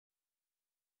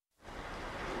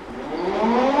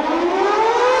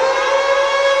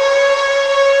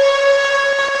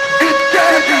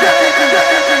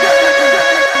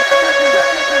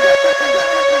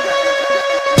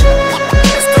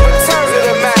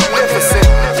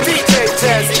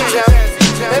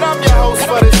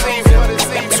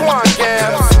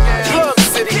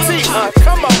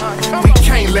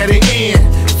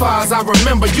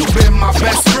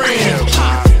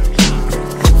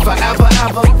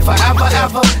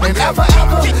Forever, ever, and ever,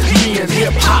 ever. Me and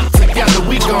hip hop together,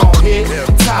 we gon' hit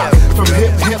top. From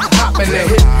hip hop and the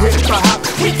hip hop.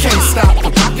 We can't stop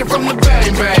the rocket from the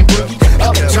bang bang boogie.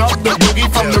 Up jump the boogie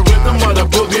from the rhythm of the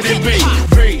boogity beat.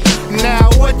 Now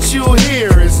what you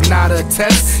hear is not a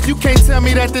test. You can't tell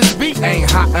me that this beat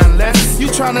ain't hot unless you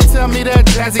tryna tell me that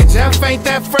Jazzy Jeff ain't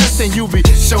that fresh. And you be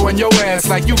showing your ass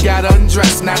like you got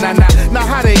undressed. Nah,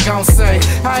 how they gon' say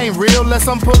I ain't real unless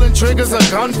I'm pulling triggers or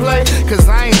gunplay? Cause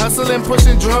I ain't hustling,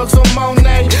 pushing drugs or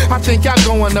Monet. I think y'all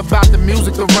going about the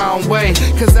music the wrong way.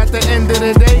 Cause at the end of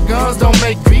the day, guns don't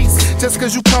make beats. Just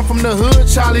cause you come from the hood,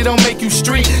 Charlie, don't make you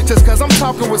street. Just cause I'm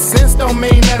talking with sense don't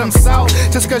mean that I'm south.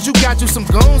 Just cause you got you some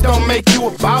goons don't make you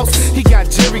a boss. He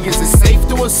got Jerry, is it safe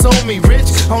to assume me rich?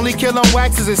 Only kill on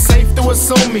wax, is it safe to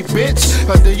assume me bitch?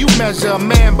 Or do you measure a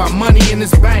man by money in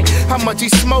his bank? How much he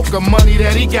smoke or money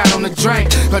that he got on the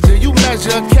drink? Or do you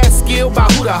measure a cat's skill by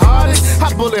who the hardest?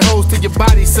 I bullet holes to your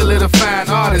body, solidifying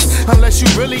artists. Unless you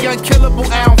really unkillable,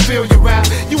 I don't feel your rap.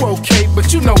 You okay,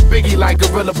 but you know Biggie like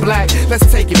Gorilla Black. Let's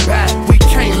take it back, we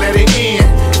can't let it end.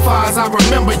 Far as I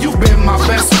remember, you been my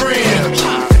best friend.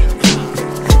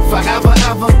 Forever,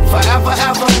 ever, forever,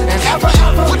 ever, and ever,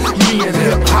 ever. Me and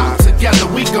hip hop together,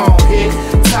 we gon' hit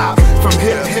top. From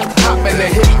hip hop and the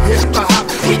hip hop.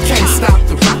 We can't stop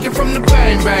the rocket from the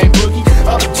bang bang boogie.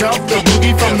 Up jump the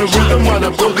boogie from the rhythm of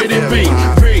the boogity beat.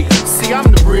 See, I'm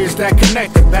the bridge that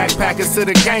connect the backpackers to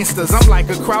the gangsters. I'm like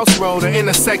a crossroad, an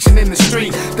intersection in the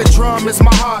street. The drum is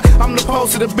my heart, I'm the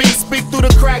pulse of the beat. Speak through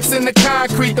the cracks in the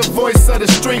concrete, the voice of the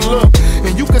street. Look,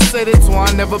 and you can say that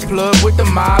Twone never plugged with the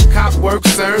mob. Cop work,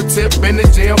 serve, tip in the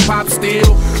jail, pop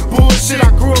steal. Bullshit, I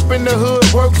grew up in the hood,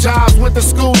 work jobs, went to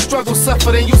school, struggle,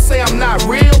 suffered, and you say I'm not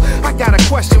real? I got a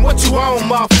question, what you on,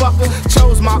 motherfucker?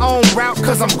 Chose my own route,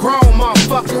 cause I'm grown,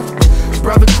 motherfucker.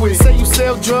 Brother, quit. Say you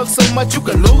sell drugs so much you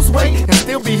can lose weight and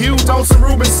still be huge on some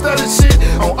Ruben Studdard shit.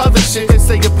 On other shit, they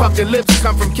say your pucker lips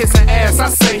come from kissing ass. I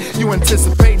say you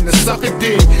anticipating the sucker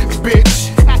dick,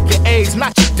 bitch. At your age,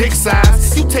 not your dick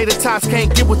size. You tater tots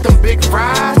can't get with them big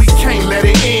fries. We can't let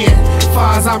it end.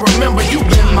 Far as I remember, you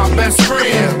been my best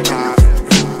friend.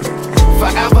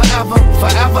 Forever, ever,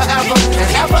 forever, ever,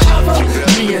 and ever, ever.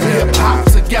 Me and hip hop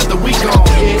together, we gon'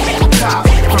 hit top.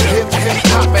 From hip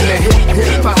hop and the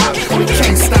hip hop. We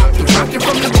can't stop the rocket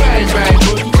from the bang bang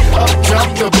boogie. Up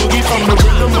jump the boogie from the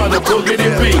rhythm of the boogity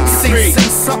beat. See,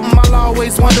 something I'll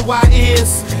always wonder why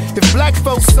is, if black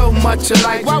folks so much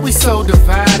alike, why we so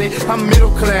divided? I'm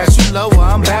middle class, you lower,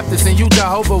 I'm Baptist and you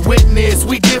Jehovah's Witness.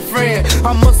 We different,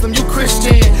 I'm Muslim, you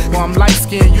Christian. Well, I'm light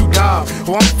skinned, you dark.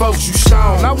 Well, I'm folks, you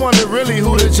stone. I wonder really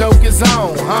who the joke is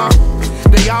on, huh?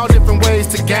 They all different ways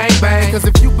to gangbang. Cause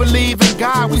if you believe in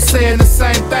God, we saying the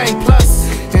same thing. Plus,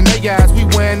 in they eyes, we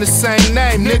wearing the same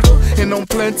name, nigga. And on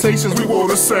plantations, we wore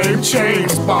the same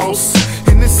chains, boss.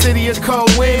 In this city of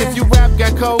cold wind, if you rap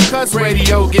got cold cuts,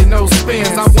 radio get no spins.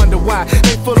 I wonder why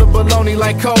they full of baloney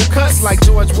like cold cuts. Like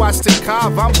George Washington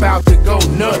Cobb, I'm about to go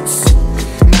nuts.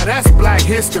 Now that's black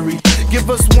history. Give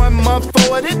us 1 month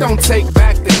for it, it don't take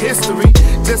back the history.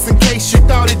 Just in case you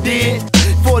thought it did.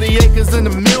 40 acres in the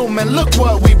mill, man, look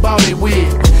what we bought it with.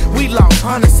 We lost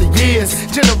hundreds of years,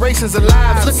 generations of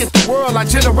lives. Look at the world, our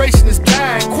generation is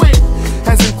dying quick.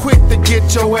 As in quick to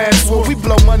get your ass whooped. We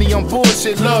blow money on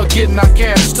bullshit, love getting our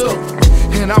cash took.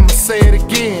 And I'ma say it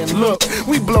again, look,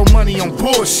 we blow money on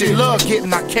bullshit, love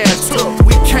getting our cash took.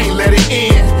 We can't let it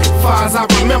end. Far as I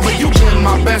remember, you been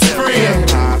my best friend.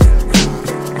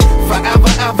 Forever,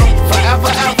 ever,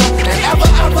 forever, ever, and ever,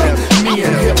 ever. Me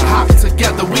and hip hop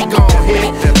together, we gon'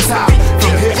 hit top.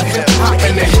 From hip hop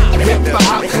and the hip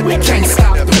hop. We can't stop.